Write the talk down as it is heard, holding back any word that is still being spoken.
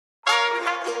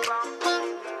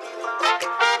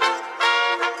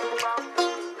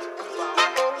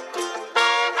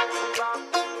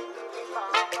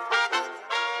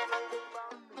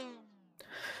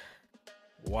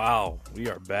Wow, we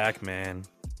are back, man.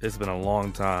 It's been a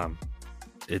long time.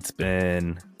 It's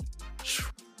been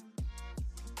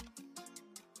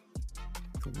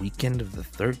the weekend of the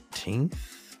 13th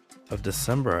of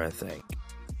December, I think.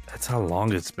 That's how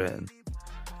long it's been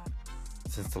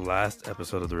since the last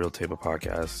episode of the Real Table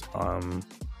Podcast.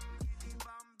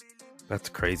 That's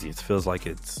crazy. It feels like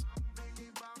it's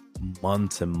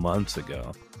months and months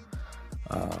ago.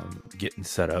 Getting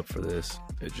set up for this,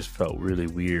 it just felt really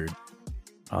weird.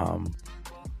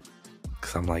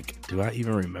 Because I'm like, do I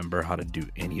even remember how to do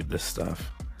any of this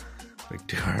stuff? Like,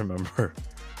 do I remember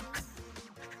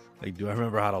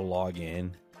how to log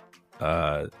in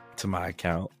to my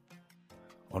account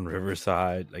on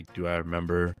Riverside? Like, do I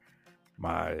remember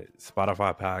my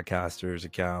Spotify podcasters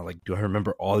account? Like, do I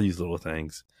remember all these little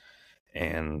things?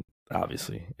 And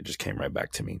obviously it just came right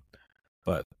back to me.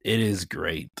 But it is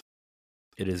great.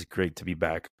 It is great to be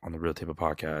back on the Real Table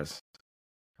Podcast.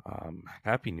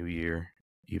 Happy New Year,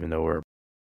 even though we're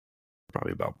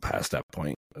probably about past that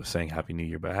point of saying Happy New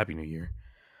Year, but Happy New Year.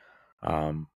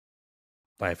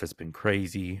 Life has been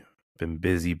crazy, been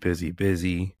busy.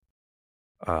 But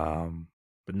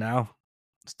now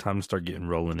it's time to start getting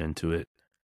rolling into it.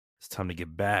 It's time to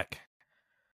get back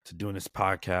to doing this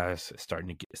podcast. It's time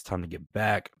to get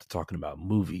back to talking about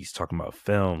movies, talking about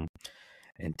film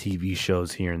and TV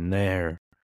shows here and there.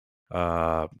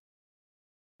 Yeah,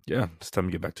 it's time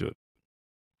to get back to it.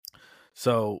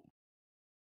 So,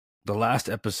 the last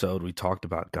episode we talked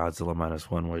about Godzilla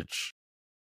 -1, which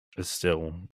is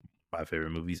still my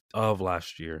favorite movies of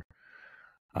last year.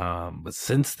 But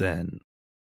since then,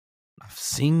 I've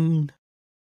seen,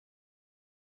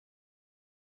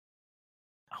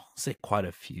 I won't say quite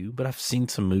a few, but I've seen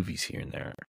some movies here and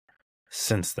there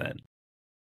since then.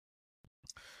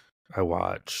 I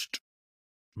watched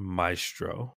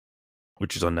Maestro,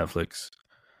 which is on Netflix.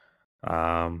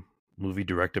 Movie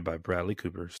directed by Bradley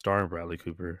Cooper, starring Bradley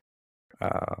Cooper,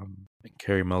 and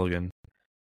Carey Mulligan.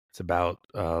 It's about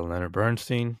Leonard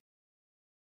Bernstein.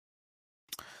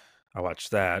 I watched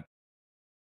that.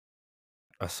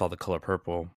 I saw The Color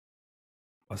Purple.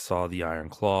 I saw The Iron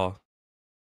Claw.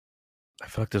 I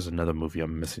feel like there's another movie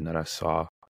I'm missing that I saw.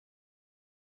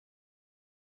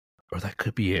 Or that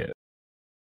could be it.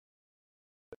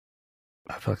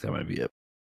 I feel like that might be it.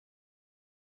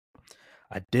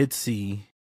 I did see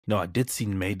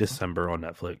May December on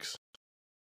Netflix.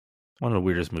 One of the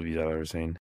weirdest movies I've ever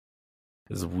seen.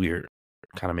 It's weird.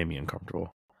 Kind of made me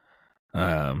uncomfortable.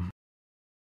 But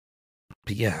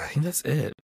yeah, I think that's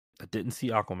it. I didn't see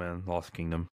Aquaman, Lost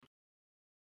Kingdom.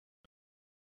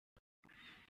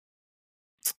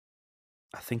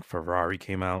 I think Ferrari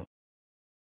came out.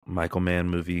 Michael Mann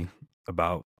movie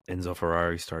about Enzo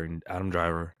Ferrari starring Adam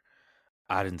Driver.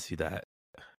 I didn't see that.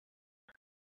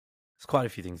 There's quite a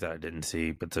few things that I didn't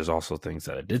see, but there's also things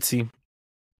that I did see.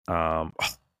 How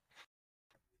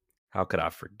could I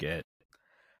forget?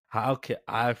 I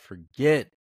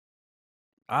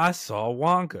saw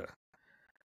Wonka.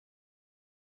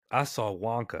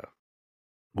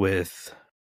 With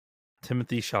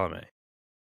Timothy Chalamet.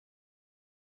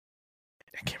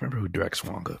 I can't remember who directs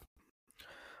Wonka.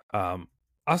 I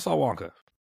saw Wonka.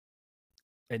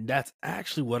 And that's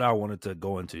actually what I wanted to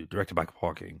go into, directed by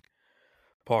Paul King.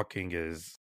 Paul King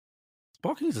is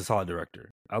a solid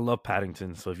director. I love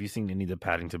Paddington, so if you've seen any of the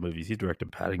Paddington movies, he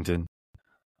directed Paddington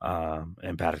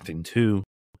and Paddington 2,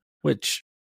 which,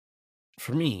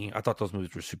 for me, I thought those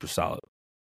movies were super solid.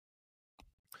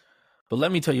 But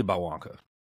let me tell you about Wonka.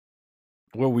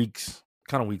 We're weeks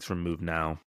removed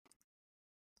now.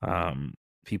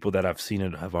 People that have seen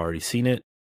it have already seen it,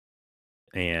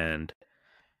 and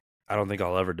I don't think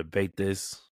I'll ever debate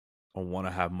this or want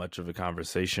to have much of a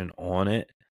conversation on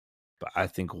it, but I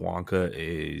think Wonka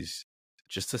is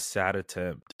just a sad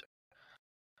attempt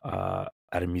at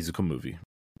a musical movie.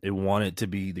 It wanted to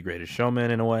be The Greatest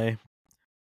Showman in a way,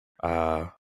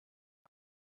 but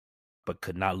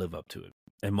could not live up to it.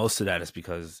 And most of that is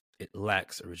because it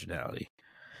lacks originality.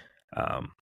 And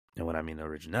when I mean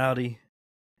originality,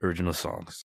 original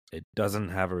songs. It doesn't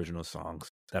have original songs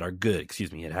that are good.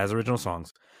 It has original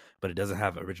songs, but it doesn't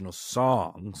have original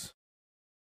songs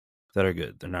that are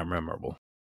good. They're not memorable.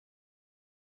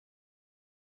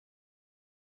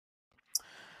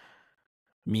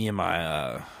 Me and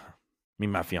my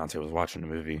fiance was watching the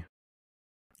movie,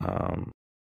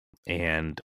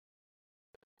 and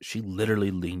she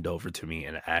literally leaned over to me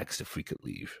and asked if we could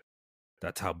leave.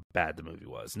 That's how bad the movie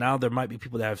was. Now there might be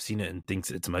people that have seen it and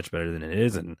thinks it's much better than it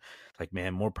is, and like,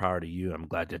 man, more power to you. I'm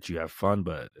glad that you have fun,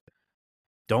 but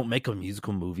don't make a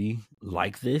musical movie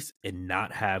like this and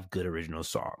not have good original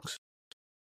songs.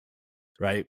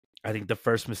 Right? I think the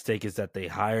first mistake is that they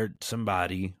hired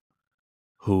somebody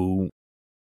who,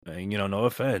 and, no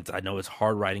offense, I know it's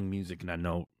hard writing music, and I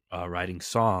know writing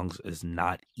songs is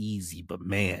not easy, but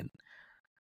man,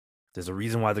 there's a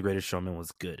reason why The Greatest Showman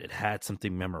was good. It had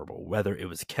something memorable, whether it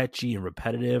was catchy and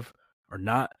repetitive or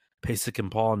not. Pasek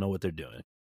and Paul know what they're doing.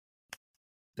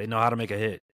 They know how to make a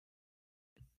hit.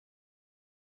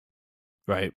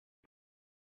 Right?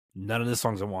 None of the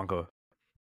songs in Wonka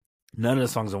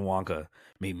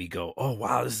made me go, oh,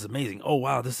 wow, this is amazing. Oh,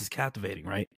 wow, this is captivating,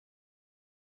 right?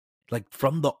 Like,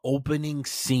 from the opening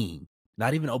scene,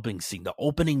 not even opening scene, the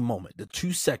opening moment, the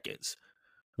 2 seconds,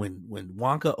 when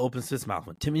Wonka opens his mouth,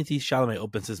 when Timothée Chalamet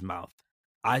opens his mouth,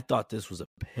 I thought this was a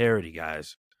parody,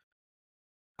 guys.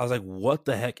 I was like, what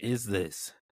the heck is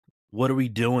this? What are we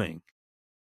doing?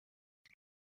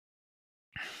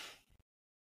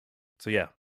 So yeah,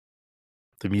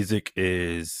 the music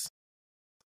is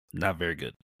not very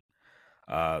good.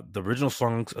 The original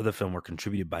songs of the film were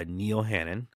contributed by Neil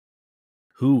Hannon,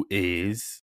 who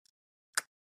is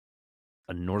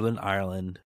a Northern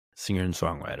Ireland singer and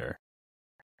songwriter.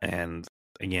 And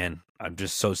again, I'm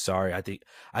just so sorry. I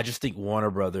just think Warner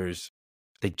Brothers,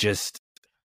 I think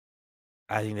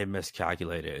they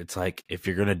miscalculated. It's like, if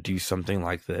you're gonna do something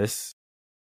like this,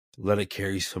 let it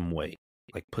carry some weight.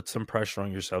 Like, put some pressure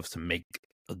on yourselves to make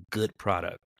a good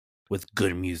product with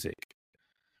good music,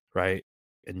 right?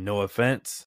 And no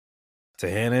offense to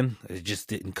Hannon, it just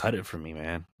didn't cut it for me,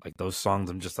 man. Like, those songs,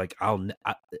 I'm just like, a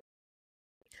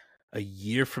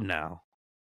year from now,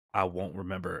 I won't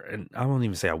remember. And I won't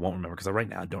even say I won't remember, because right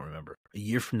now I don't remember. A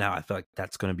year from now, I feel like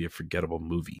that's going to be a forgettable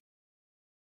movie.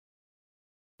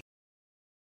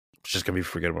 It's just going to be a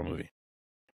forgettable movie.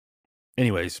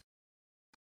 Anyways,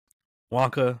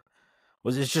 Wonka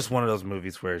it's just one of those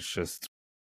movies where it's just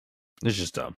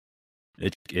dumb.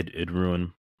 It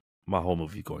ruined my whole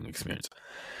movie going experience.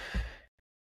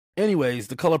 Anyways,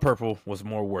 The Color Purple was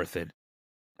more worth it.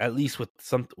 At least with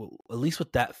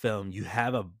that film, you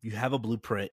have a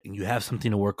blueprint and you have something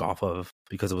to work off of,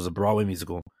 because it was a Broadway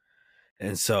musical.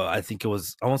 And so I think it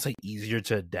was, I won't say easier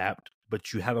to adapt,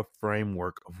 but you have a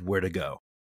framework of where to go,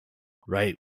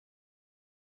 right?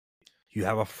 You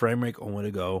have a framework on where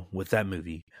to go with that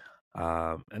movie.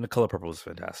 And The Color Purple was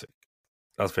fantastic.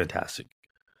 That was fantastic.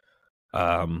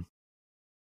 Fantasia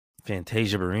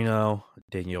Barrino,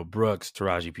 Danielle Brooks,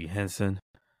 Taraji P. Henson,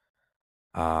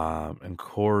 and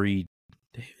Corey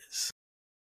Davis.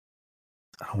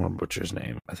 I don't want to butcher his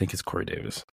name. I think it's Corey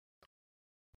Davis.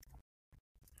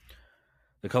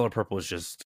 The Color Purple is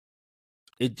just,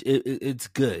 it's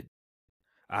good.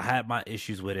 I had my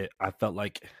issues with it. I felt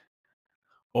like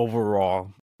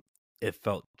overall it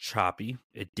felt choppy.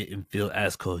 It didn't feel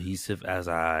as cohesive as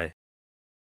I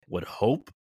would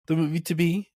hope the movie to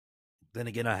be. Then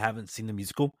again, I haven't seen the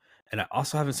musical, and I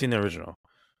also haven't seen the original.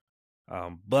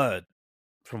 But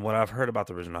from what I've heard about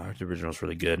the original, I heard the original is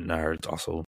really good, and I heard it's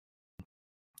a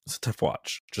tough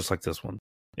watch, just like this one.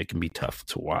 It can be tough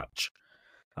to watch.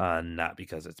 Not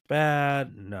because it's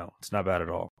bad. No, it's not bad at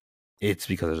all. It's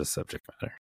because of the subject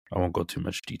matter. I won't go too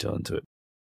much detail into it.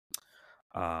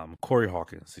 Corey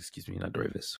Hawkins, excuse me, not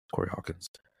Davis. Corey Hawkins.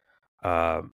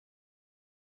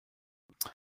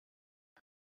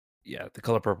 Yeah, The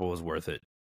Color Purple was worth it.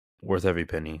 Worth every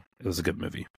penny. It was a good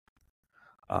movie.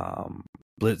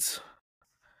 Blitz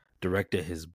directed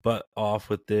his butt off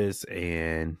with this,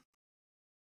 and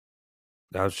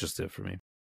that was just it for me.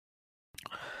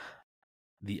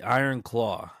 The Iron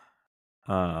Claw,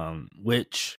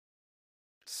 which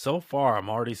so far I'm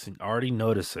already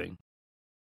noticing,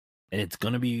 and it's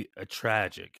gonna be a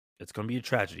tragedy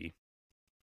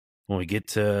when we get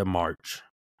to March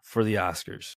for the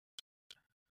Oscars.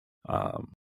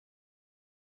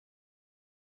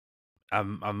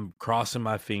 I'm crossing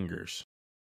my fingers,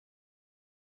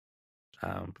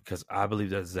 because I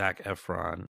believe that Zac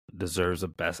Efron deserves a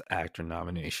Best Actor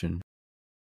nomination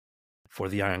for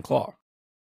The Iron Claw.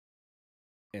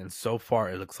 And so far,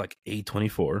 it looks like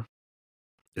A24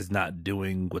 is not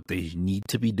doing what they need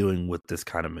to be doing with this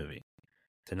kind of movie.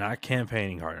 They're not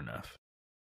campaigning hard enough,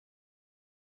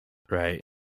 right?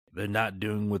 They're not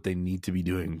doing what they need to be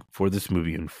doing for this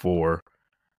movie and for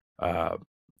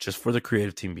just for the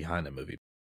creative team behind the movie.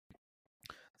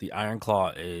 The Iron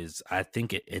Claw I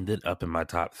think it ended up in my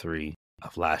top 3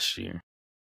 of last year.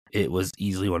 It was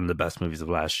easily one of the best movies of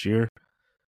last year.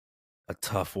 A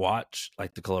tough watch,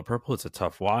 like The Color Purple. It's a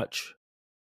tough watch,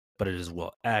 but it is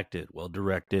well acted, well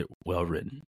directed, well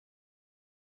written.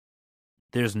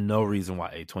 There's no reason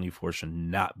why A24 should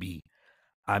not be,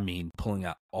 pulling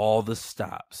out all the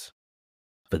stops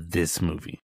for this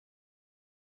movie.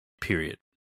 Period.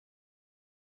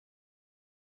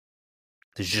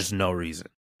 There's just no reason.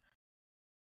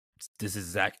 This is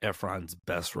Zac Efron's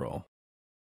best role.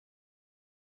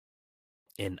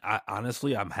 And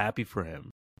I'm happy for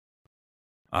him.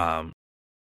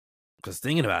 Because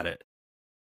thinking about it,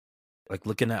 like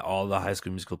looking at all the High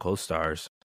School Musical co-stars,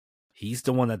 he's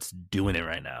the one that's doing it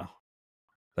right now.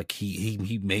 Like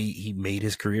he made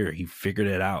his career. He figured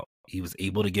it out. He was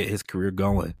able to get his career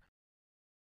going.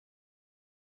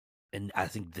 And I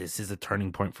think this is a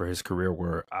turning point for his career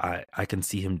where I can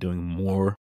see him doing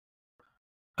more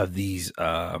of these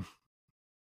types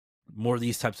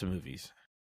of movies,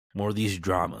 more of these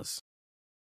dramas.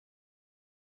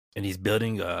 And he's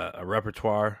building a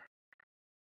repertoire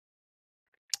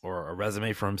or a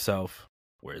resume for himself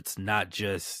where it's not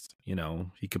just,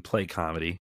 he could play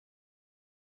comedy.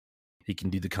 He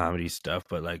can do the comedy stuff,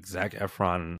 but like Zac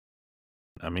Efron,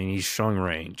 he's showing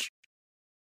range.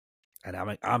 And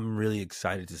I'm really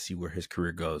excited to see where his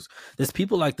career goes. There's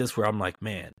people like this where I'm like,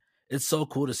 man, it's so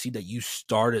cool to see that you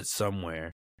started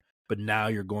somewhere, but now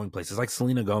you're going places. Like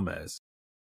Selena Gomez,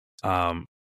 started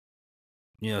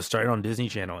on Disney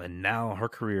Channel, and now her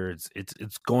career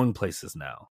it's going places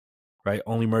now, right?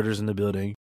 Only Murders in the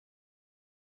Building.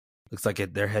 Looks like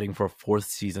they're heading for a 4th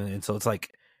season, and so it's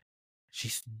like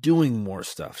she's doing more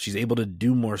stuff. She's able to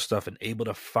do more stuff and able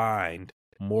to find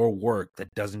more work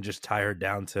that doesn't just tie her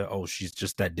down to, oh, she's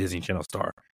just that Disney Channel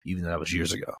star, even though that was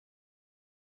years ago.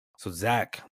 So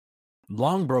Zac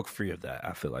long broke free of that.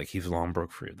 I feel like he's long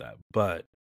broke free of that. But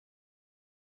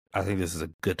I think this is a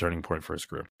good turning point for his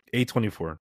career.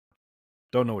 A24.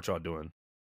 Don't know what y'all doing.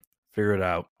 Figure it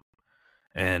out.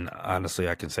 And honestly,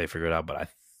 I can say figure it out, but I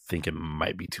think it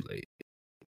might be too late.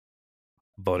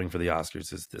 Voting for the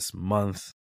Oscars is this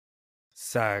month.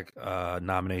 SAG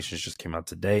nominations just came out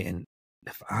today, and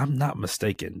if I'm not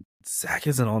mistaken, Zac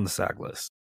isn't on the SAG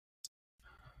list.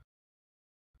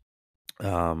 I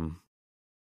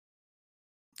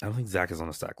don't think Zac is on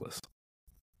the SAG list.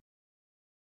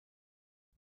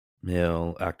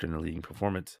 Male actor in a leading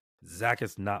performance. Zac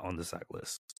is not on the SAG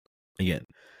list. Again,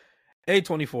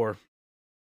 A24,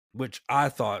 which I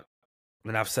thought,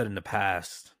 and I've said in the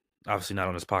past, obviously not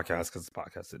on this podcast because the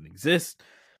podcast didn't exist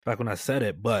back when I said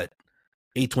it, but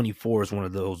A24 is one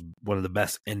of the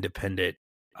best independent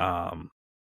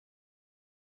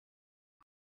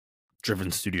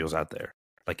driven studios out there.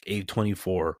 Like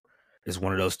A24 is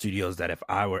one of those studios that if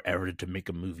I were ever to make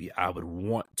a movie, I would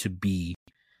want to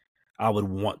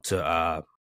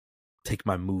take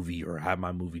my movie or have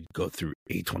my movie go through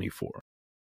A24.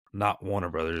 Not Warner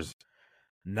Brothers,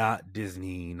 not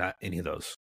Disney, not any of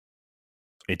those.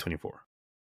 A24.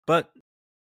 But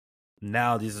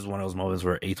now this is one of those moments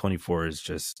where A24 is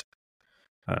just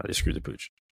they screwed the pooch.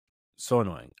 So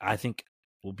annoying. I think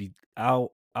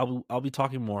I'll be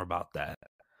talking more about that.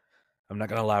 I'm not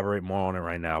gonna elaborate more on it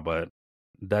right now, but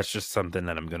that's just something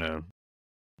that I'm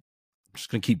just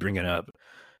gonna keep bringing up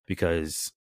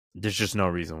because there's just no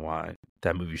reason why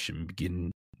that movie shouldn't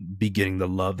be getting the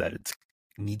love that it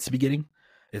needs to be getting.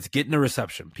 It's getting the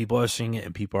reception. People are seeing it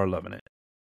and people are loving it.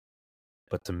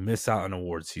 But to miss out on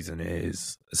award season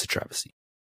it's a travesty.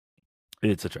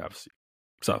 It's a travesty.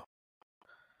 So,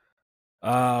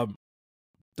 the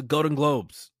Golden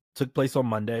Globes took place on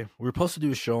Monday. We were supposed to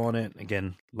do a show on it.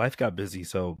 Again, life got busy.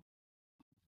 So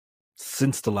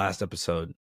since the last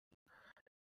episode,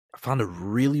 I found it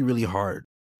really, really hard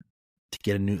to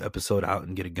get a new episode out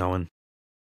and get it going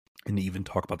and to even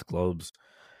talk about the Globes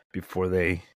before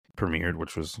they premiered,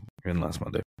 which was last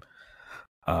Monday.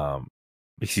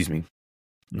 Excuse me,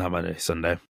 not Monday,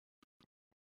 Sunday.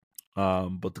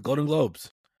 But the Golden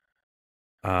Globes.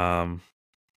 And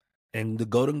the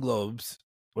Golden Globes,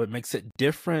 what makes it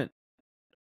different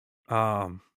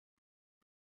from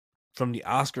the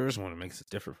Oscars, what makes it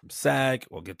different from SAG,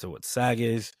 we'll get to what SAG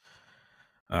is.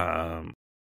 The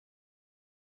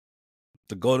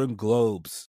Golden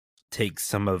Globes take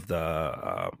some of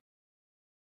the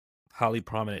highly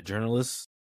prominent journalists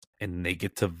and they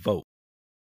get to vote.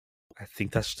 I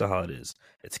think that's just how it is.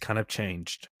 It's kind of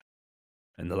changed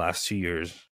in the last 2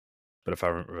 years, but if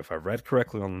I read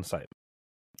correctly on the site,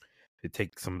 they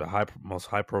take some of the most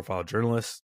high profile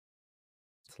journalists.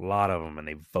 It's a lot of them, and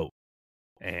they vote.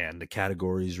 And the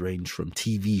categories range from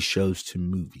TV shows to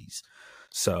movies.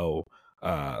 So,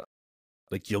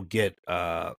 like you'll get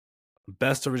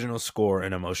best original score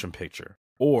in a motion picture,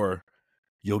 or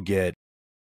you'll get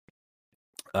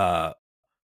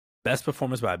Best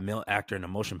performance by a male actor in a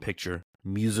motion picture,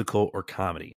 musical, or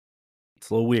comedy. It's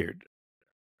a little weird,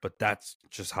 but that's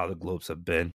just how the Globes have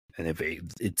been. And if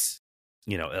it's,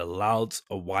 it allows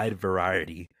a wide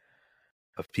variety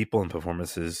of people and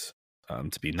performances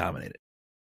to be nominated.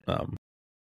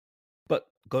 But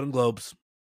Golden Globes,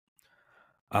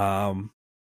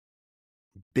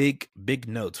 big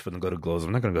notes for the Golden Globes.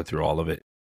 I'm not going to go through all of it.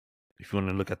 If you want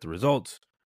to look at the results,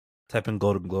 type in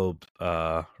Golden Globe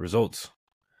results,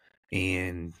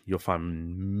 and you'll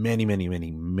find many, many,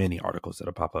 many, many articles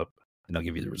that'll pop up, and I'll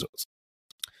give you the results.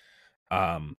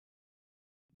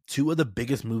 Two of the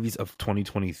biggest movies of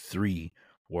 2023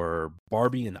 were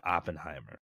Barbie and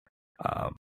Oppenheimer.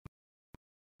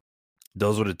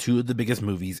 Those were the two of the biggest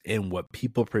movies, and what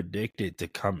people predicted to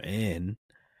come in,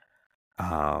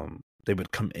 they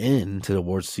would come into the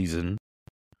awards season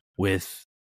with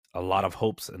a lot of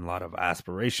hopes and a lot of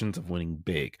aspirations of winning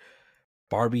big.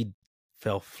 Barbie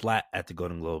fell flat at the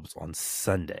Golden Globes on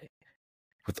Sunday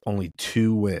with only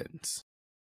 2 wins.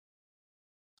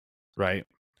 Right?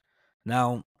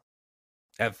 Now,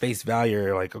 at face value,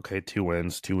 you're like, okay, 2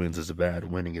 wins. 2 wins is bad.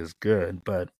 Winning is good.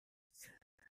 But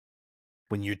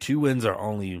when your 2 wins are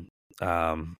only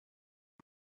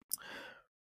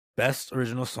best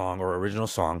original song or original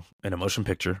song in a motion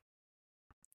picture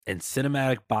and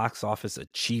cinematic box office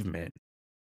achievement,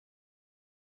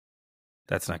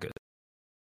 that's not good.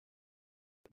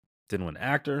 Didn't win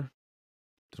actor.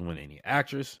 Didn't win any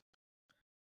actress.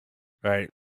 Right?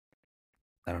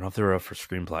 I don't know if they were up for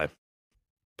screenplay,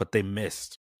 but they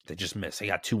missed. They just missed. They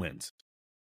got 2 wins.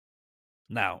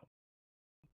 Now,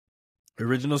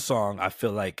 original song, I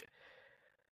feel like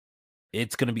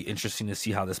it's going to be interesting to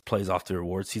see how this plays off the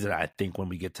award season. I think when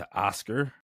we get to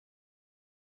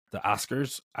the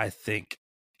Oscars, I think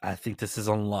this is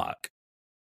on lock.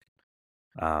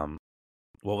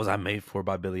 What Was I Made For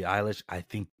by Billie Eilish? I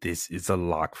think this is a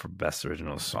lock for best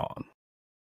original song.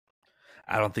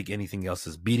 I don't think anything else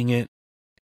is beating it.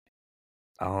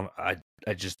 I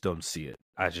just don't see it.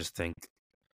 I just think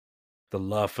the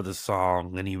love for the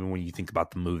song, and even when you think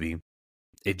about the movie,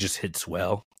 it just hits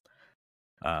well.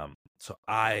 So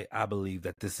I believe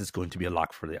that this is going to be a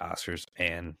lock for the Oscars,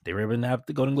 and they were able to have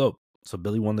the Golden Globe. So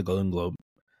Billie won the Golden Globe.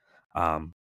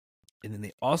 And then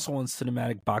they also won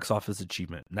Cinematic Box Office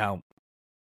Achievement. Now,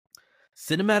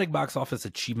 Cinematic Box Office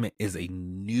Achievement is a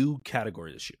new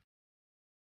category this year.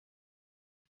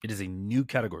 It is a new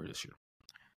category this year.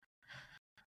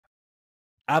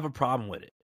 I have a problem with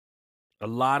it. A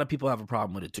lot of people have a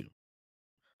problem with it too.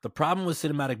 The problem with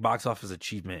Cinematic Box Office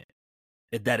Achievement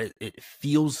is that it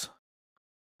feels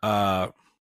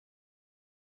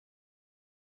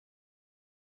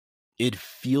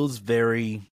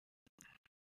very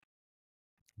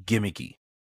gimmicky.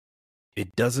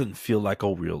 It doesn't feel like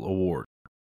a real award.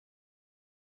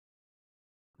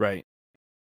 Right?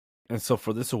 And so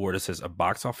for this award, it says a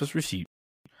box office receipt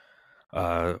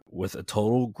with a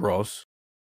total gross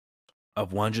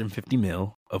of 150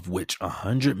 mil, of which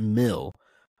 100 mil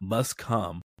must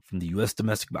come from the U.S.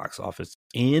 domestic box office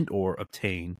and or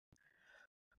obtain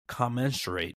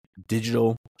commensurate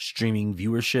digital streaming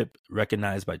viewership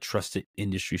recognized by trusted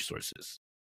industry sources.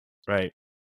 Right?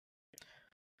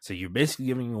 So you're basically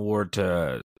giving an award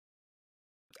to,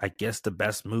 I guess, the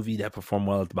best movie that performed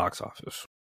well at the box office,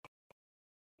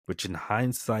 which in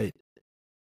hindsight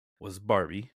was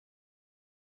Barbie.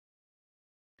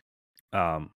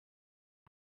 But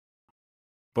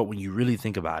when you really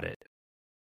think about it,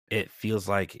 it feels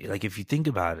like if you think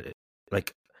about it,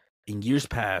 like in years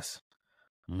past,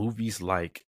 movies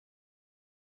like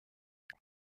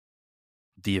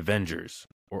The Avengers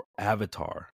or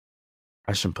Avatar,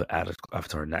 I shouldn't put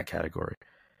Avatar in that category,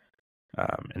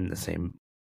 in the same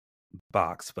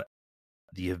box, but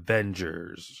The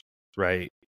Avengers,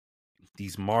 right?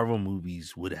 These Marvel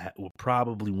movies would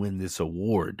probably win this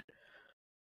award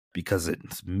because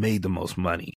it's made the most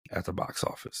money at the box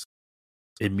office.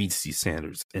 It meets these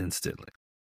standards instantly.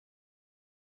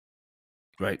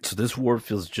 Right? So this award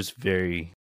feels just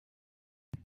very,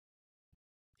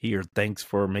 here, thanks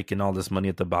for making all this money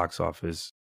at the box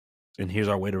office, and here's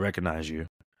our way to recognize you,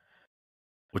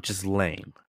 which is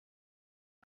lame.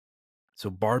 So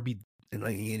Barbie, and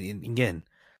again,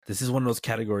 this is one of those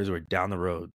categories where down the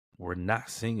road, we're not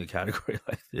seeing a category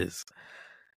like this,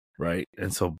 right?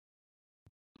 And so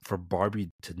for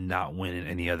Barbie to not win in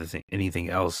anything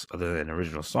else other than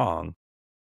original song,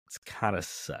 it kind of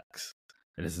sucks.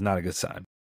 And it's not a good sign.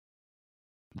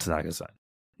 It's not a good sign.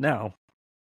 Now,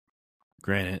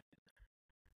 granted,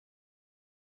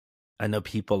 I know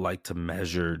people like to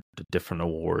measure the different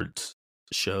awards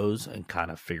shows and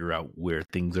kind of figure out where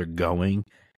things are going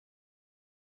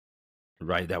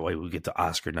right? That way we get to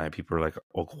Oscar night. People are like,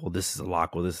 oh, well, this is a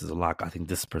lock. Well, this is a lock. I think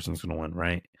this person's going to win,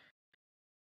 right?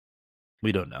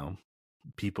 We don't know.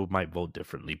 People might vote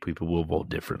differently. People will vote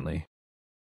differently,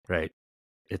 right?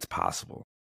 It's possible.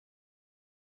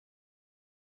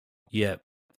 Yeah,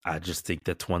 I just think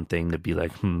that's one thing to be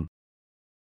like,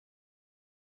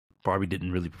 Barbie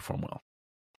didn't really perform well.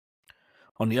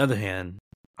 On the other hand,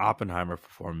 Oppenheimer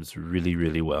performs really,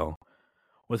 really well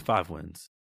with 5 wins,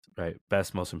 right?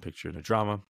 Best motion picture in a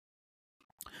drama.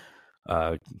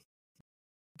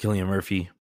 Cillian Murphy,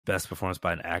 best performance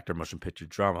by an actor, motion picture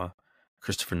drama.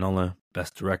 Christopher Nolan,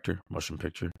 best director, motion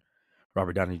picture.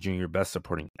 Robert Downey Jr., best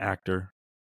supporting actor.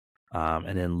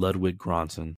 And then Ludwig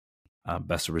Göransson,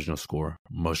 best original score,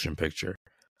 motion picture.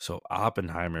 So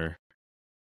Oppenheimer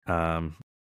does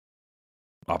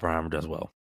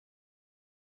well,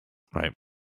 right?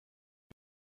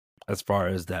 As far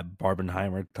as that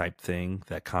Barbenheimer type thing,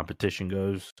 that competition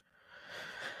goes,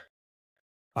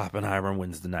 Oppenheimer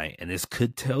wins the night. And this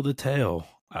could tell the tale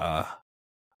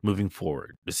moving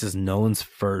forward. This is Nolan's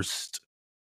first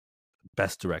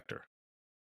best director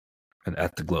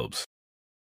at the Globes.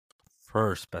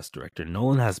 First best director.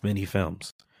 Nolan has many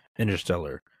films.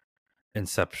 Interstellar,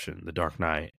 Inception, The Dark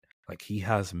Knight. Like, he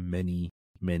has many,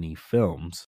 many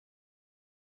films.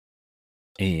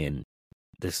 And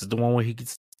this is the one where he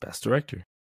gets best director.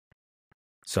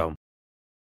 So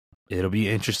it'll be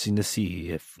interesting to see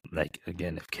if, like,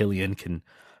 again, if Cillian can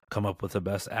come up with the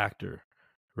best actor,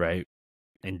 right?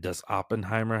 And does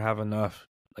Oppenheimer have enough?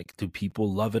 Like, do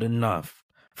people love it enough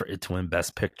for it to win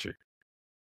best picture?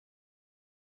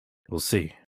 We'll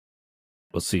see.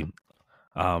 We'll see.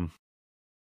 But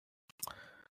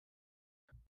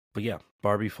yeah,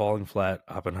 Barbie falling flat,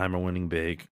 Oppenheimer winning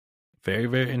big. Very,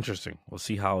 very interesting. We'll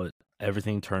see how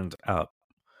everything turns out.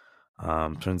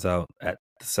 Turns out at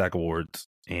the SAG Awards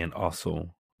and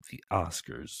also the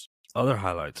Oscars. Other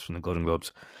highlights from the Golden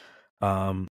Globes.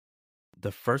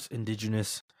 The first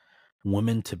Indigenous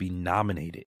woman to be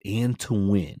nominated and to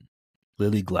win,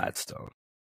 Lily Gladstone.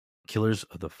 Killers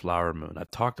of the Flower Moon.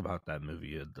 I've talked about that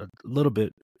movie a little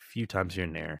bit, a few times here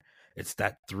and there. It's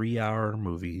that 3-hour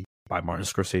movie by Martin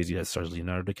Scorsese that stars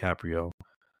Leonardo DiCaprio.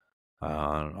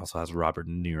 Also has Robert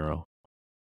De Niro.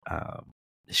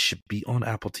 It should be on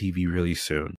Apple TV really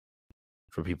soon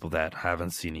for people that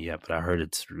haven't seen it yet, but I heard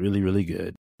it's really, really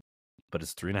good. But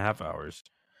it's 3.5 hours.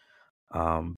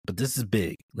 But this is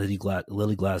big. Lily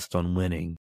Gladstone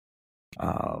winning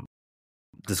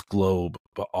this Globe,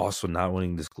 but also not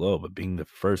winning this Globe, but being the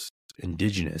first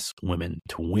Indigenous woman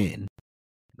to win.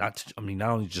 Not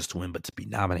only just to win, but to be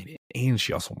nominated, and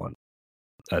she also won.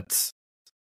 That's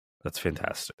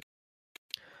fantastic.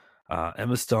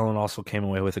 Emma Stone also came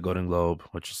away with a Golden Globe,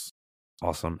 which is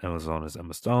awesome. Emma Stone is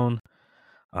Emma Stone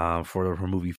for her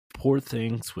movie Poor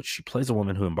Things, which she plays a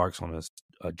woman who embarks on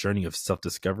a journey of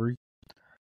self-discovery.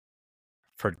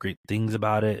 I've heard great things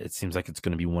about it. It seems like it's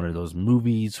going to be one of those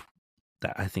movies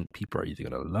that I think people are either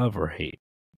going to love or hate.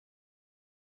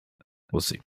 We'll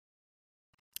see.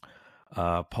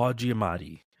 Paul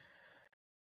Giamatti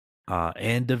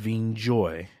and Davine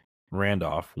Joy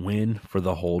Randolph win for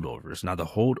The Holdovers. Now, The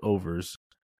Holdovers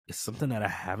is something that I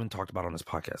haven't talked about on this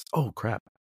podcast. Oh, crap.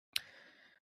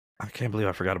 I can't believe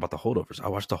I forgot about The Holdovers. I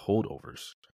watched The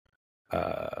Holdovers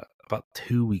about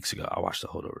 2 weeks ago. I watched The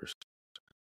Holdovers.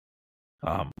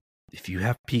 If you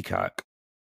have Peacock,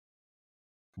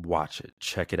 watch it.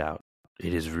 Check it out.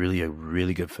 It is really a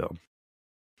really good film.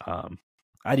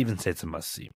 I'd even say it's a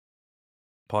must-see.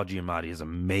 Paul Giamatti is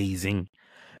amazing,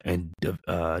 and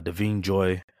Davine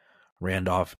Joy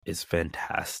Randolph is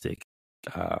fantastic.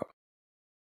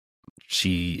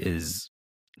 She is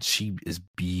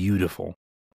beautiful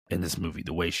in this movie.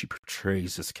 The way she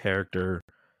portrays this character,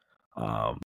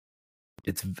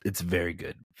 it's very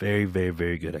good, very, very,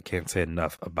 very good. I can't say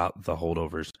enough about The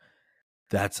Holdovers.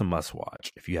 That's a must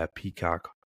watch. If you have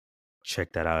Peacock,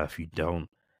 check that out. If you don't,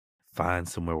 find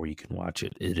somewhere where you can watch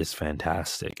it. It is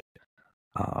fantastic.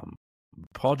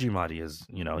 Paul Giamatti is,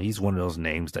 he's one of those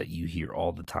names that you hear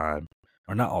all the time,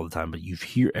 or not all the time, but you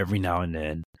hear every now and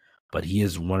then. But he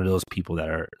is one of those people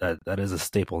that is a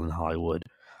staple in Hollywood.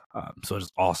 So it's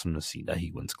awesome to see that he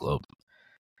wins Globe.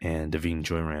 And Davine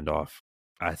Joy Randolph,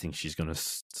 I think she's going to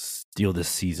steal this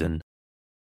season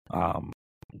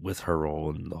with her role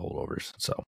in The Holdovers.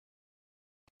 So,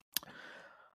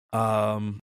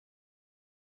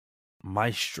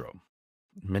 Maestro.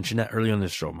 Mentioned that earlier in the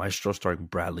show. Maestro starring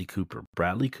Bradley Cooper.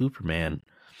 Bradley Cooper, man.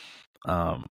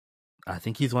 I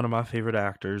think he's one of my favorite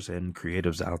actors and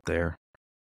creatives out there.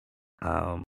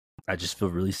 I just feel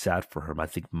really sad for him. I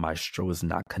think Maestro is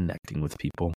not connecting with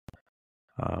people.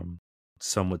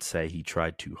 Some would say he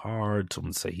tried too hard. Some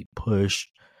would say he pushed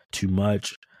too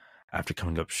much after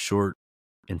coming up short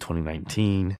in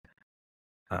 2019.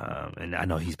 And I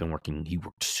know he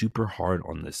worked super hard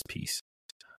on this piece,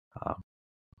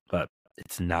 but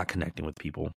it's not connecting with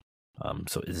people.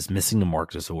 So it's missing the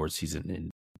mark this award season,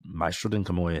 and Maestro didn't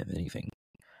come away with anything.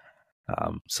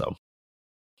 So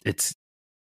it's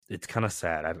kind of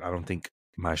sad. I don't think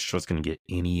Maestro's going to get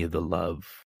any of the love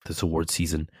this award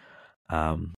season.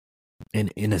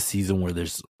 And in a season where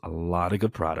there's a lot of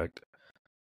good product,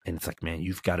 and it's like, man,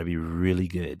 you've got to be really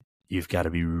good. You've got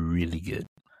to be really good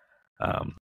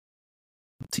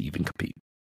to even compete.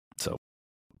 So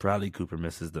Bradley Cooper's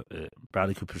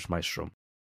Maestro.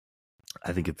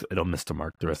 I think it'll miss the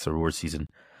mark the rest of the award season.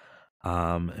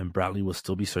 And Bradley will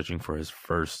still be searching for his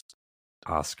first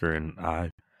Oscar, and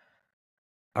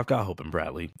I've got hope in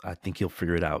Bradley. I think he'll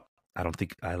figure it out. I don't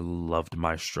think I loved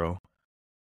Maestro,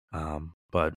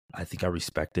 but I think I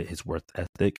respected his work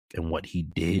ethic and what he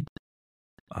did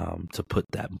to put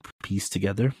that piece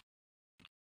together.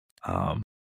 I've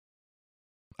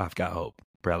got hope.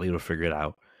 Bradley will figure it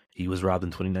out. He was robbed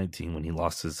in 2019 when he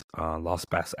lost his Lost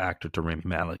Best Actor to Rami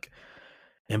Malek.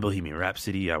 And Bohemian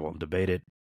Rhapsody, I won't debate it.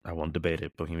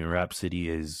 Bohemian Rhapsody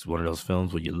is one of those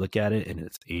films where you look at it and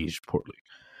it's aged poorly.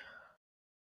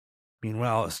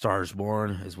 Meanwhile, A Star is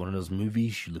Born is one of those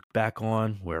movies you look back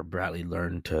on where Bradley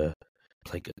learned to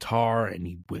play guitar and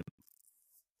he went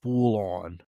full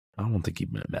on. I don't think he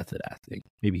meant method acting.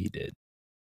 Maybe he did.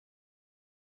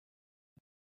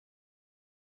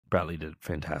 Bradley did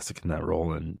fantastic in that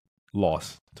role and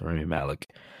lost to Rami Malek.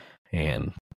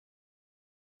 And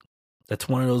that's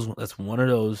one of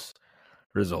those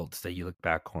results that you look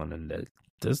back on and that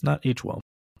does not age well.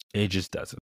 It just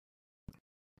doesn't.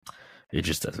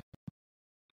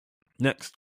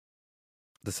 Next,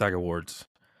 the SAG Awards,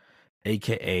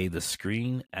 aka the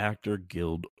Screen Actor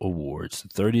Guild Awards, the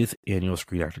 30th Annual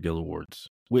Screen Actor Guild Awards,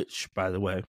 which, by the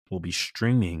way, will be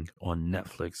streaming on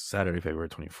Netflix Saturday, February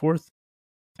 24th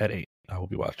at 8. I will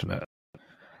be watching that.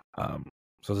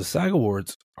 So the SAG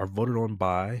Awards are voted on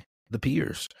by the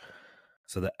peers.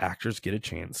 So the actors get a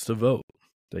chance to vote.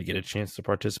 They get a chance to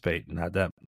participate. Not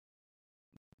that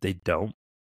they don't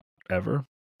ever,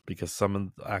 because some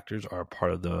of the actors are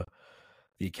part of the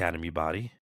Academy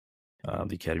body,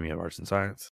 the Academy of Arts and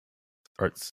Sciences,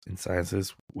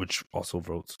 which also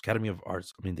votes. The Academy of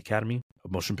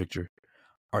Motion Picture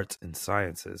Arts and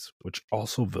Sciences, which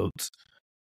also votes,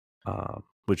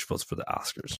 which votes for the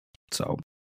Oscars. So,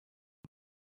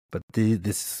 but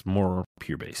this is more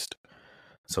peer based.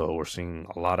 So we're seeing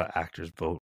a lot of actors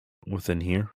vote within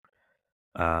here.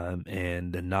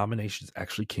 And the nominations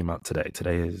actually came out today.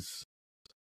 Today is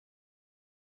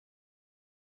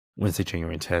Wednesday,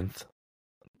 January 10th.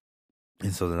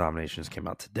 And so the nominations came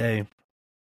out today.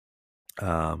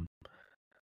 And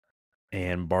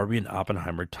Barbie and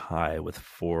Oppenheimer tie with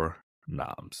 4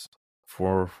 noms.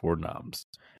 Four noms.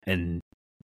 And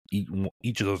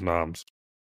each of those noms,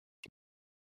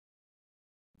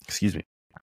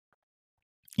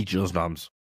 each of those noms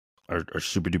are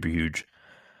super duper huge.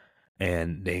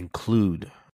 And they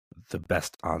include the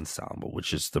Best Ensemble,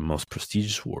 which is the most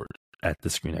prestigious award at the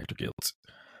Screen Actor Guilds.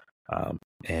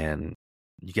 And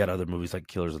you got other movies like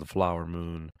Killers of the Flower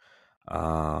Moon,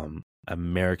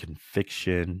 American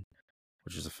Fiction,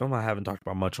 which is a film I haven't talked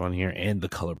about much on here, and The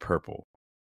Color Purple,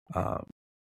 are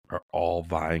all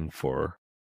vying for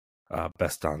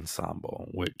Best Ensemble,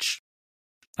 which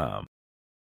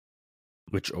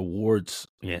awards,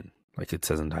 again, like it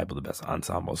says in the title, the Best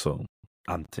Ensemble. So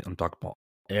I'm talking about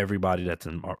everybody that's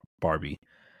in Barbie,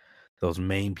 those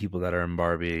main people that are in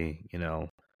Barbie,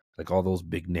 like all those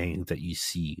big names that you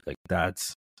see, like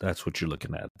that's what you're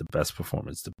looking at, the best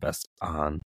performance, the best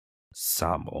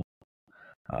ensemble.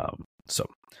 So,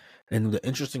 and the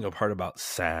interesting part about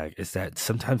SAG is that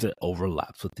sometimes it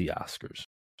overlaps with the Oscars.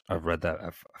 I've read that.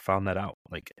 I found that out.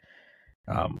 Like,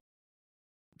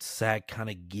 SAG kind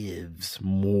of gives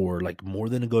more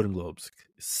than the Golden Globes.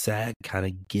 SAG kind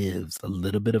of gives a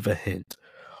little bit of a hint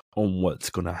on what's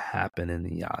going to happen in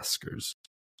the Oscars.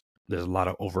 There's a lot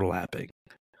of overlapping.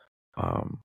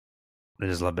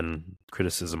 There's been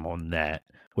criticism on that,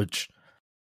 which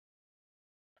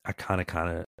I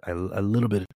a little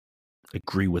bit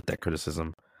agree with that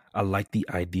criticism. I like the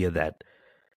idea that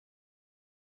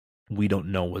we don't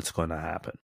know what's going to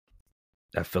happen.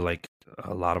 I feel like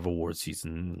a lot of award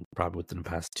season, probably within the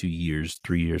past 2 years,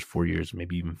 3 years, 4 years,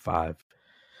 maybe even 5,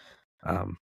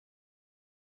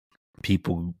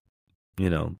 people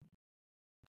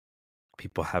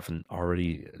haven't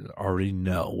already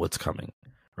know what's coming,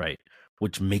 right?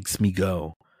 Which makes me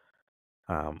go,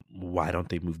 why don't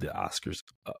they move the Oscars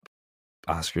up?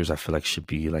 Oscars, I feel like should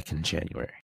be like in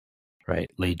January, right?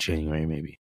 Late January,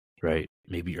 maybe, right?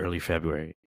 Maybe early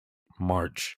February,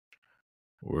 March.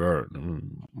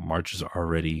 March is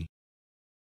already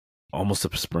almost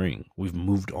up spring. We've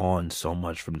moved on so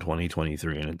much from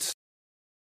 2023, and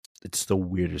it's the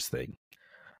weirdest thing.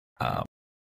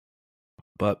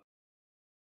 But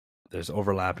there's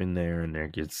overlapping there, and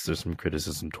there's some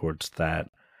criticism towards that.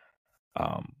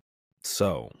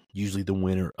 So usually the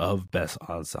winner of Best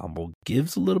Ensemble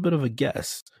gives a little bit of a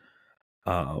guess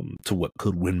to what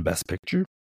could win Best Picture.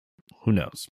 Who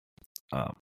knows?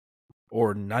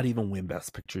 Or not even win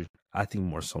Best Picture. I think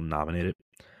more so nominated.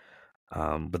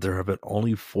 But there have been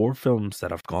only 4 films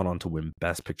that have gone on to win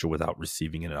Best Picture without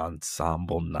receiving an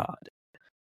ensemble nod.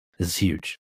 This is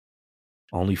huge.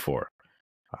 Only 4.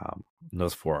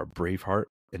 Those 4 are Braveheart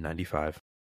in 95,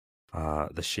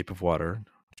 The Shape of Water,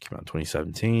 which came out in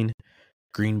 2017,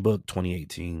 Green Book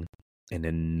 2018, and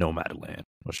then Nomadland,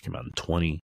 which came out in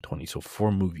 2020. So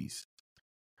 4 movies.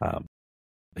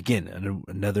 Again,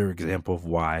 another example of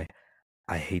why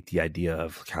I hate the idea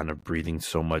of kind of breathing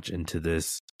so much into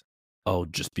this. Oh,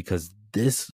 just because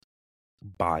this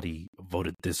body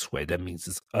voted this way, that means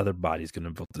this other body is going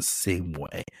to vote the same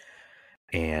way.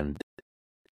 And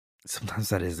sometimes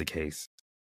that is the case.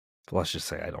 But let's just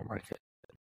say I don't like it.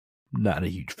 Not a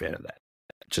huge fan of that.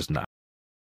 Just not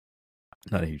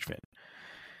a huge fan.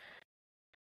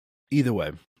 Either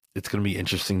way, it's going to be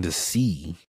interesting to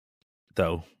see,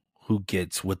 though, who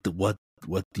gets what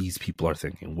these people are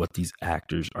thinking, what these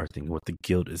actors are thinking, what the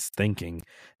guild is thinking,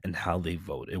 and how they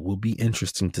vote. It will be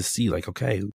interesting to see, like,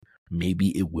 okay,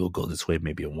 maybe it will go this way,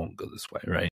 maybe it won't go this way,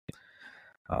 right?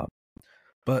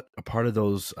 But a part of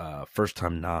those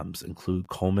first-time noms include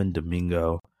Coleman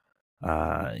Domingo.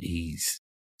 He's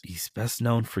best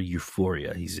known for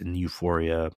Euphoria. He's in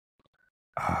Euphoria.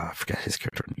 I forgot his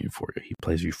character in Euphoria. He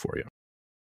plays Euphoria.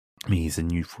 I mean, he's in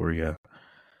Euphoria.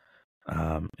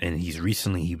 And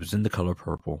he was in The Color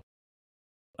Purple.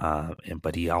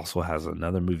 But he also has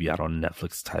another movie out on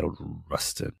Netflix titled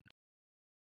Rustin,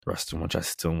 which I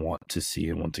still want to see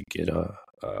and want to get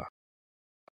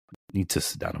need to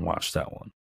sit down and watch that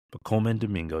one. But Coleman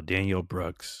Domingo, Danielle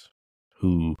Brooks,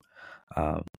 who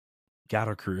got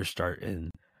her career start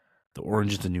in The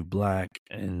Orange is the New Black,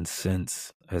 and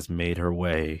since has made her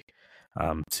way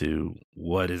to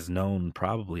what is known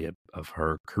probably of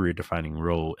her career-defining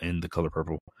role in The Color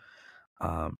Purple,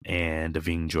 and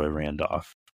Davine Joy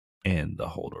Randolph and The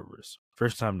Holdovers.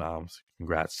 First-time noms.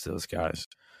 Congrats to those guys.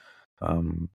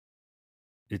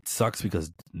 It sucks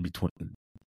because between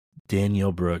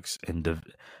Danielle Brooks and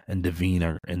Davine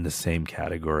are in the same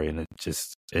category, and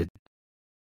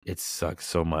it sucks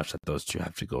so much that those two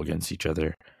have to go against each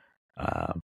other.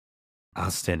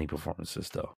 Outstanding performances,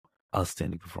 though.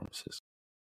 Outstanding performances.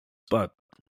 But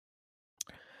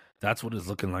that's what it's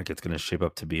looking like it's going to shape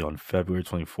up to be on February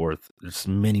 24th. There's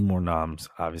many more noms,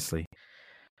 obviously.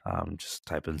 Just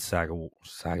type in SAG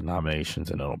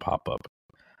nominations and it'll pop up.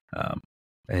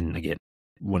 And again,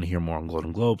 want to hear more on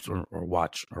Golden Globes or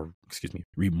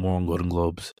read more on Golden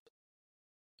Globes,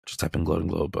 just type in Golden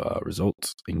Globe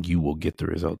results and you will get the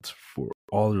results for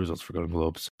all the results for Golden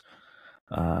Globes.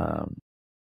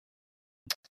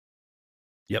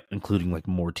 Yep, including like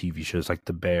more TV shows like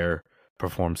The Bear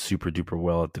performed super duper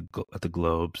well at the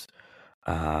Globes.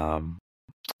 The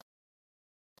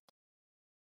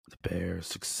Bear,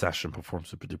 Succession performed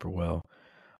super duper well.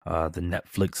 The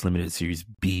Netflix limited series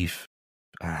Beef,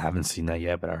 I haven't seen that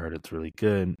yet, but I heard it's really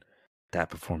good. That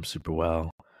performed super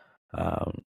well.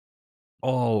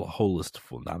 All whole list of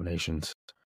full nominations.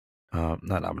 Not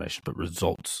nominations, but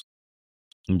results.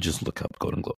 You just look up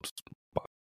Golden Globes. But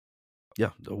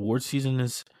yeah, the award season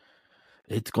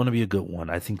it's going to be a good one.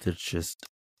 I think there's just,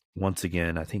 once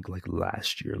again, I think like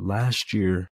last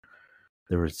year,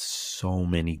 there were so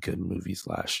many good movies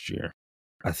last year.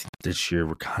 I think this year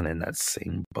we're kind of in that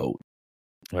same boat.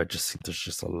 I just think there's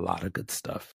just a lot of good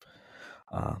stuff.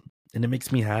 And it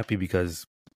makes me happy because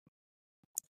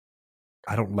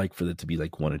I don't like for there to be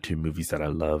like 1 or 2 movies that I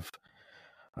love.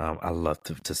 I love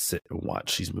to sit and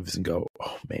watch these movies and go,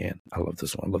 oh man, I love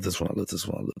this one. I love this one. I love this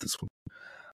one. I love this one.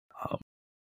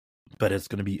 But it's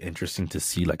going to be interesting to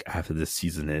see like after this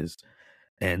season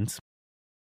ends,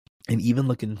 and even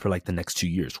looking for like the next 2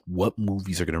 years, what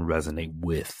movies are going to resonate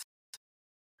with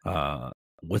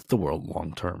the world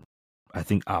long term. I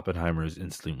think Oppenheimer is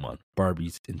instantly one.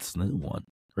 Barbie's instantly one,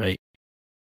 right?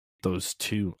 Those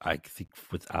two, I think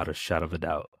without a shadow of a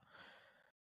doubt,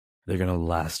 they're going to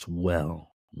last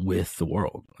well with the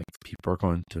world. Like people are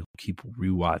going to keep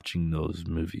rewatching those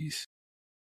movies.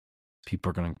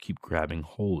 People are going to keep grabbing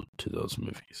hold to those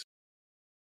movies.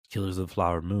 Killers of the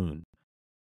Flower Moon,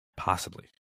 Possibly.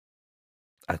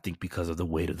 I think because of the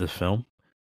weight of the film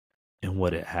and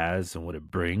what it has and what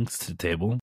it brings to the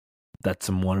table, that's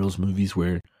one of those movies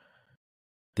where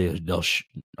they'll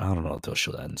I don't know if they'll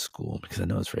show that in school because I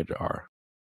know it's rated R.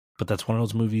 But that's one of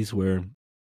those movies where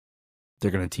they're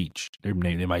going to teach. They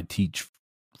might teach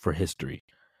for history,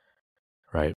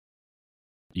 right?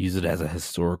 Use it as a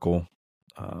historical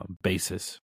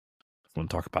basis when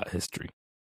talk about history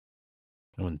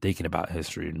and when thinking about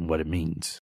history and what it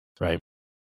means, right?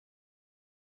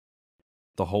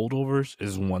 The Holdovers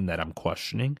is one that I'm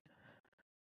questioning.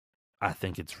 I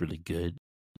think it's really good.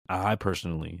 I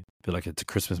personally feel like it's a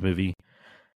Christmas movie.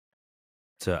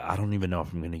 So I don't even know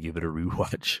if I'm going to give it a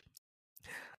rewatch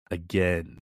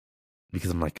again because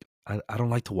I'm like, I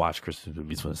don't like to watch Christmas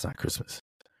movies when it's not Christmas,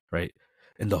 right?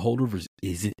 And The Holdovers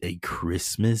isn't a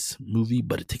Christmas movie,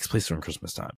 but it takes place during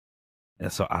Christmas time.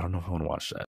 And so I don't know if I want to watch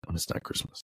that when it's not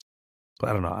Christmas. But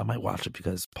I don't know. I might watch it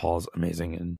because Paul's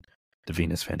amazing and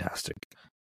Davina's fantastic.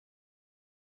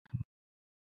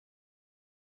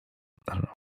 I don't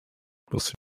know. We'll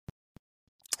see.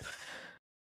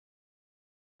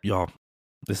 Y'all,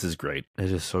 this is great.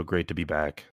 It is so great to be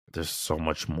back. There's so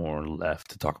much more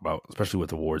left to talk about, especially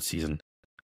with award season.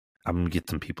 I'm going to get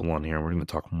some people on here. We're going to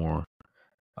talk more.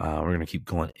 We're going to keep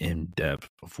going in depth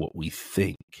of what we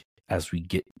think as we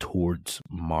get towards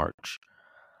March.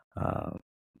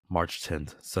 March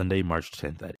 10th, Sunday, March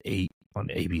 10th at 8 on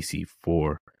ABC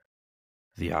for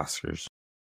the Oscars.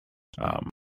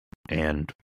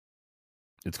 And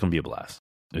it's going to be a blast.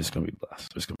 It's going to be a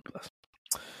blast. It's going to be a blast.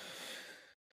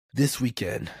 This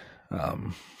weekend,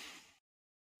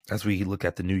 as we look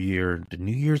at the new year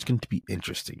is going to be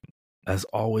interesting. As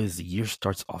always, the year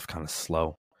starts off kind of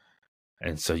slow.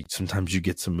 And so sometimes you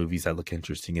get some movies that look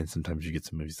interesting and sometimes you get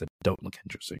some movies that don't look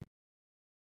interesting.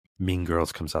 Mean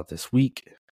Girls comes out this week.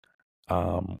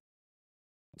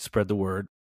 Spread the word.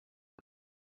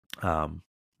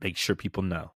 Make sure people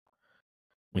know.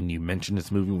 When you mention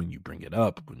this movie, when you bring it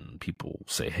up, when people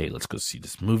say, hey, let's go see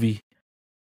this movie,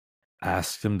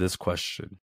 ask them this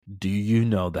question. Do you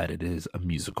know that it is a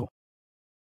musical?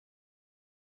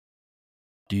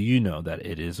 Do you know that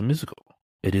it is a musical?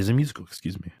 It is a musical,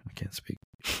 excuse me. I can't speak.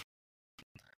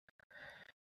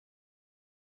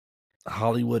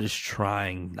 Hollywood is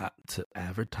trying not to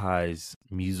advertise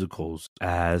musicals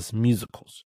as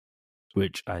musicals,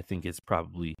 which I think is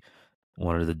probably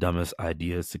one of the dumbest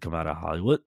ideas to come out of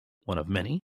Hollywood, one of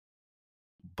many.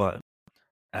 But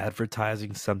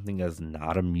advertising something as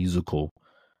not a musical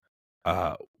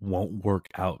won't work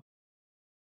out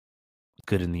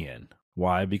good in the end.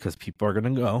 Why? Because people are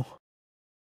going to go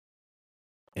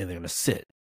and they're going to sit.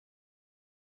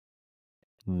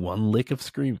 One lick of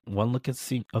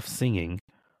singing,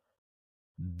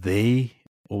 they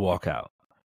will walk out.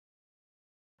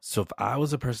 So if I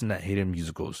was a person that hated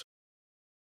musicals,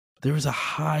 there was a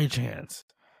high chance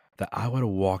that I would have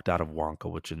walked out of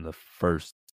Wonka within the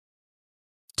first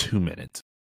 2 minutes.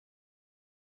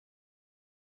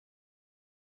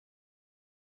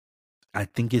 I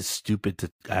think it's stupid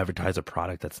to advertise a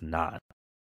product that's not,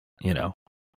 they're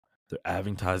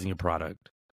advertising a product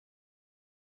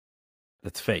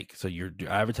that's fake. So you're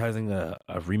advertising a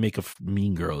remake of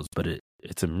Mean Girls, but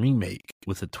it's a remake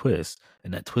with a twist,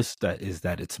 and that twist that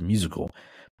it's a musical,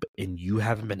 and you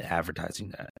haven't been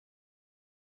advertising that,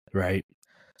 right?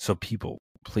 So people,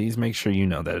 please make sure you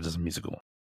know that it is a musical.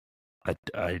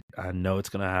 I know it's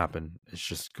gonna happen. It's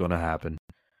just gonna happen.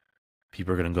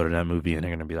 People are gonna go to that movie and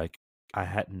they're gonna be like, I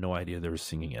had no idea they were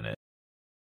singing in it,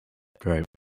 right?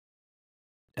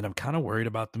 And I'm kind of worried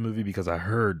about the movie because I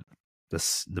heard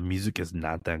the music is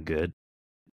not that good.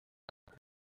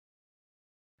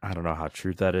 I don't know how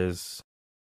true that is.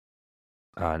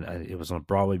 It was on a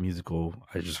Broadway musical.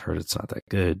 I just heard it's not that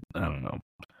good. I don't know.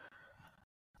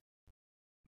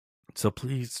 So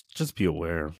please, just be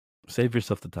aware. Save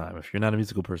yourself the time. If you're not a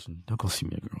musical person, don't go see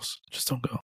Mean Girls. Just don't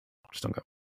go. Just don't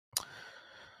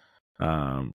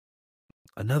go.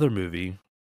 Another movie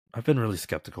I've been really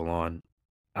skeptical on.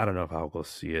 I don't know if I'll go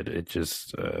see it. It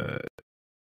just, I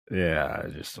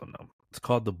just don't know. It's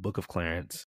called The Book of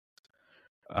Clarence.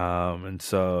 And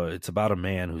so it's about a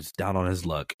man who's down on his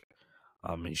luck.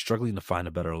 And he's struggling to find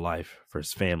a better life for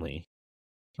his family.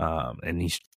 And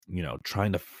he's,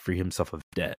 trying to free himself of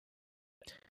debt.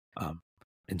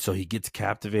 And so he gets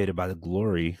captivated by the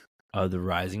glory of the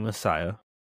rising Messiah,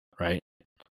 right?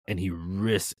 And he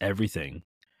risks everything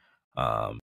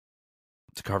to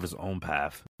carve his own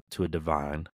path to a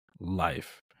divine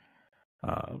life.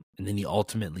 And then he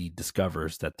ultimately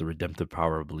discovers that the redemptive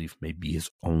power of belief may be his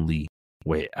only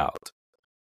way out.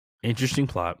 Interesting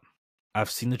plot. I've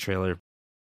seen the trailer.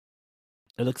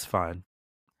 It looks fine.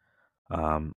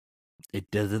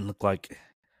 It doesn't look like,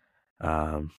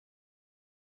 I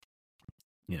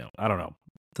don't know.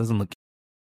 It doesn't look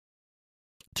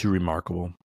too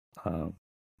remarkable.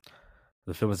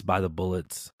 The film is by the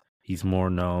Bullets. He's more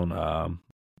known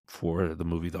for the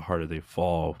movie The Harder They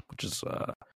Fall, which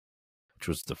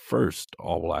was the first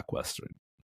all-black Western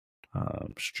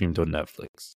streamed on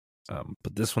Netflix.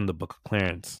 But this one, The Book of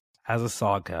Clarence, has a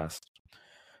solid cast.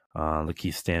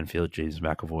 Lakeith Stanfield, James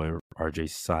McAvoy, R.J.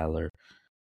 Seiler,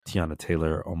 Tiana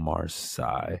Taylor, Omar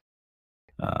Sy.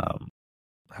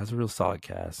 Has a real solid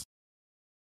cast.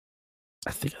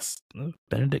 I think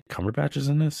Benedict Cumberbatch is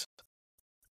in this.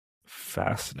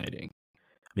 Fascinating.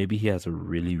 Maybe he has a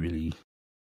really, really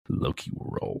low-key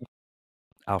role.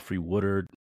 Alfre Woodard,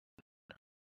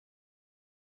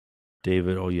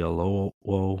 David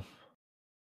Oyelowo.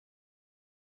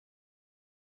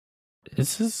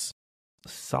 This is a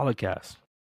solid cast.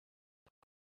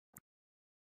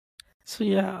 So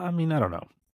yeah, I mean, I don't know.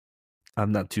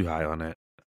 I'm not too high on it.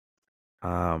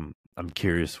 I'm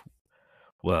curious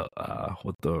what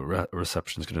the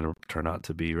reception is going to turn out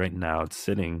to be. Right now, it's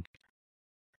sitting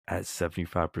at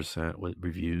 75% with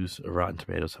reviews, Rotten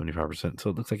Tomatoes 75%. So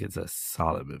it looks like it's a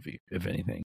solid movie, if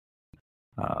anything.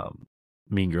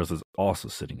 Mean Girls is also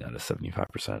sitting at a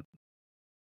 75%.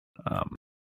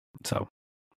 So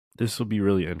this will be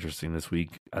really interesting this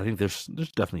week. I think there's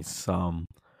definitely some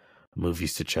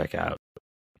movies to check out.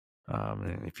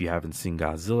 And if you haven't seen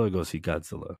Godzilla, go see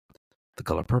Godzilla. The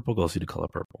Color Purple, go see The Color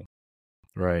Purple.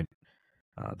 Right?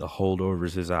 The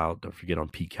Holdovers is out. Don't forget on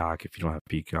Peacock if you don't have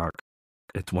Peacock.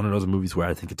 It's one of those movies where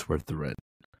I think it's worth the rent.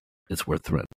 It's worth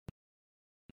the rent.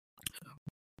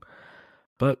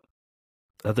 But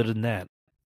other than that,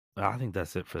 I think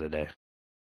that's it for the day.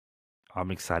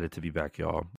 I'm excited to be back,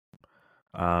 y'all.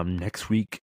 Next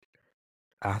week,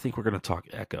 I think we're going to talk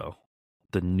Echo.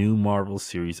 The new Marvel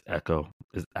series Echo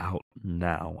is out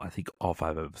now. I think all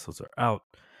 5 episodes are out.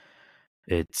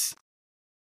 It's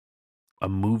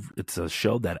a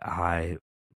show that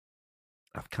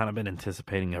I've kind of been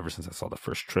anticipating ever since I saw the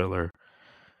first trailer.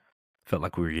 Felt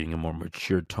like we were getting a more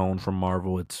mature tone from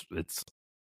Marvel. It's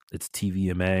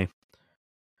TVMA.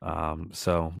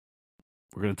 So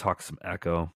we're going to talk some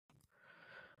Echo.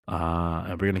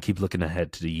 And we're going to keep looking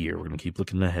ahead to the year. We're going to keep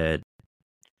looking ahead.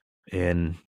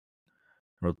 And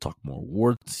we'll talk more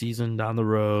war season down the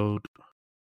road.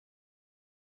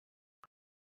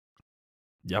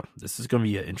 Yep, this is going to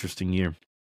be an interesting year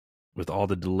with all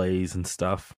the delays and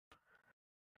stuff.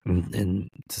 And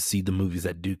to see the movies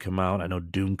that do come out. I know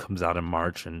Dune comes out in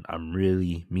March, and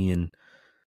me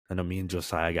and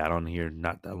Josiah got on here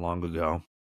not that long ago.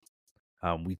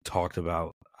 We talked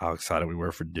about how excited we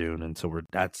were for Dune, and so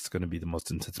that's going to be the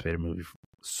most anticipated movie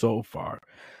so far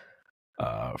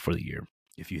for the year.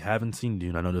 If you haven't seen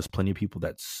Dune, I know there's plenty of people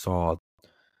that saw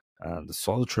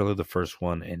the trailer, the first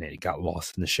one, and it got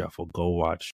lost in the shuffle. Go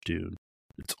watch Dune.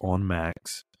 It's on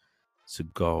Max. So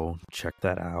go check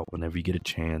that out whenever you get a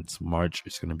chance. March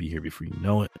is going to be here before you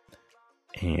know it.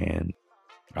 And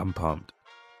I'm pumped.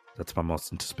 That's my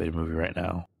most anticipated movie right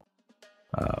now.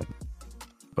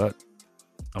 But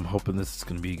I'm hoping this is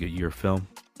going to be a good year of film.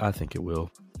 I think it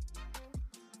will.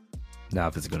 Now,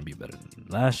 if it's going to be better than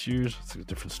last year's, it's a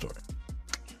different story.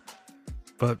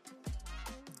 But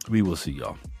we will see,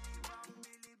 y'all.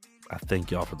 I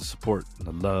thank y'all for the support and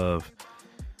the love.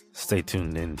 Stay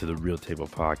tuned in to the Real Table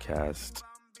Podcast.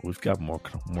 We've got more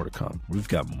to come. We've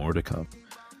got more to come.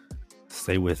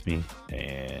 Stay with me,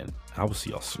 and I will see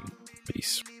y'all soon.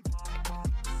 Peace.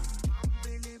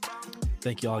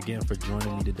 Thank y'all again for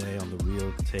joining me today on the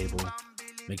Real Table.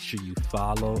 Make sure you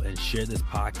follow and share this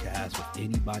podcast with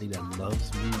anybody that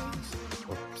loves movies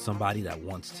or somebody that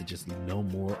wants to just know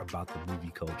more about the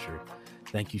movie culture.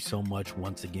 Thank you so much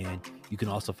once again. You can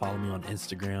also follow me on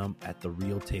Instagram at The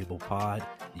Real Table Pod.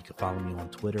 You can follow me on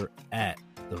Twitter at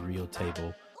The Real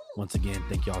Table. Once again,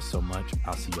 thank y'all so much.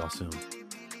 I'll see y'all soon.